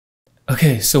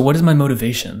Okay, so what is my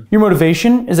motivation? Your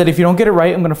motivation is that if you don't get it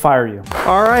right, I'm gonna fire you.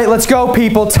 All right, let's go,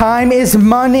 people. Time is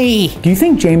money. Do you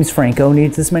think James Franco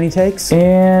needs this many takes?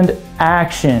 And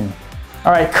action.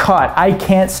 All right, cut. I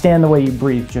can't stand the way you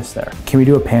breathe just there. Can we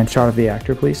do a pan shot of the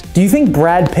actor, please? Do you think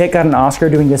Brad Pitt got an Oscar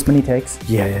doing this many takes?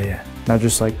 Yeah. Now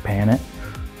just like pan it.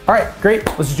 All right, great.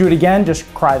 Let's just do it again. Just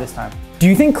cry this time. Do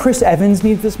you think Chris Evans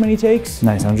needs this many takes?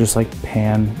 Nice, now just like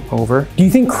pan over. Do you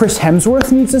think Chris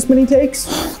Hemsworth needs this many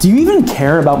takes? Do you even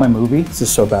care about my movie? This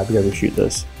is so bad, we gotta reshoot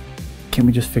this. Can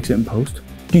we just fix it in post?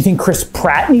 Do you think Chris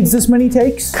Pratt needs this many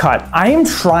takes? Cut. I am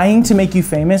trying to make you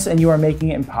famous and you are making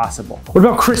it impossible. What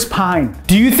about Chris Pine?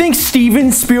 Do you think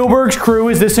Steven Spielberg's crew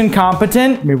is this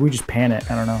incompetent? Maybe we just pan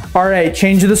it, I don't know. All right,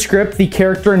 change the script. The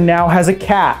character now has a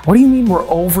cat. What do you mean we're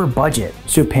over budget?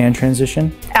 So pan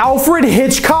transition. Alfred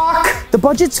Hitchcock? The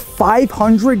budget's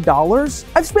 $500?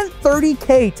 I've spent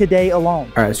 $30K today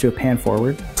alone. All right, let's do a pan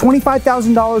forward.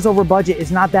 $25,000 over budget is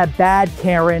not that bad,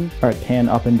 Karen. All right, pan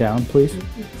up and down, please.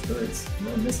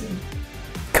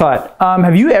 Cut.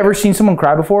 Have you ever seen someone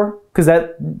cry before? Because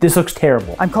this looks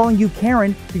terrible. I'm calling you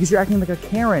Karen because you're acting like a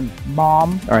Karen,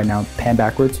 Mom. All right, now pan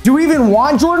backwards. Do we even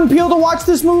want Jordan Peele to watch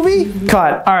this movie?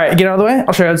 Cut. All right, get out of the way.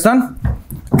 I'll show you how it's done.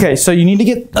 Okay, so you need to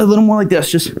get a little more like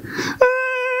this. Just,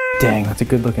 dang, that's a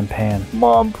good looking pan.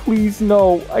 Mom, please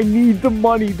no. I need the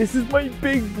money. This is my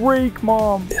big break,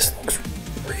 Mom. This looks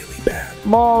really bad.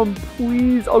 Mom,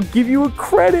 please, I'll give you a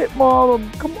credit,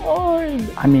 Mom. Come on.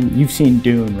 I mean, you've seen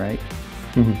Dune, right?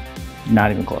 Mm-hmm.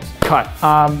 Not even close. Cut.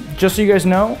 Just so you guys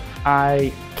know,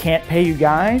 I can't pay you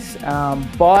guys,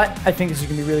 but I think this is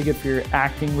gonna be really good for your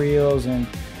acting reels and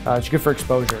it's good for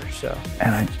exposure, so.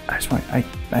 And I just want, I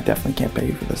definitely can't pay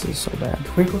you for this. This is so bad.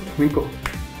 Twinkle, twinkle,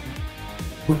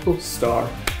 little star.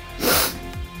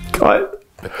 Cut.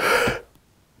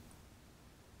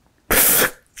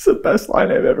 It's the best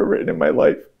line I've ever written in my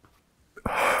life.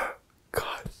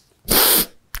 God.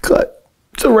 Cut.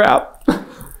 It's a wrap.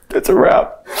 It's a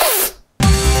wrap.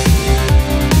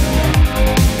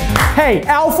 Hey,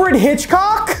 Alfred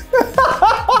Hitchcock?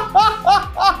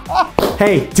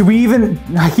 Hey, do we even...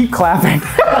 I keep clapping.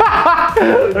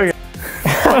 Okay.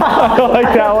 I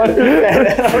like that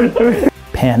one.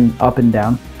 Pan up and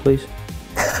down, please.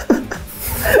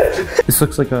 This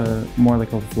looks like more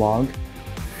like a vlog.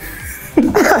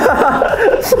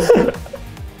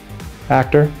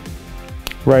 Actor,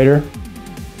 writer,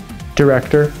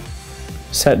 director,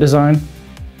 set design,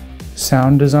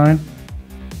 sound design,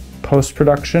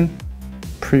 post-production,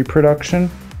 pre-production,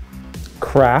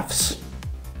 crafts,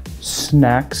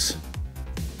 snacks,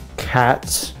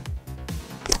 cats,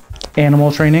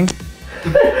 animal training.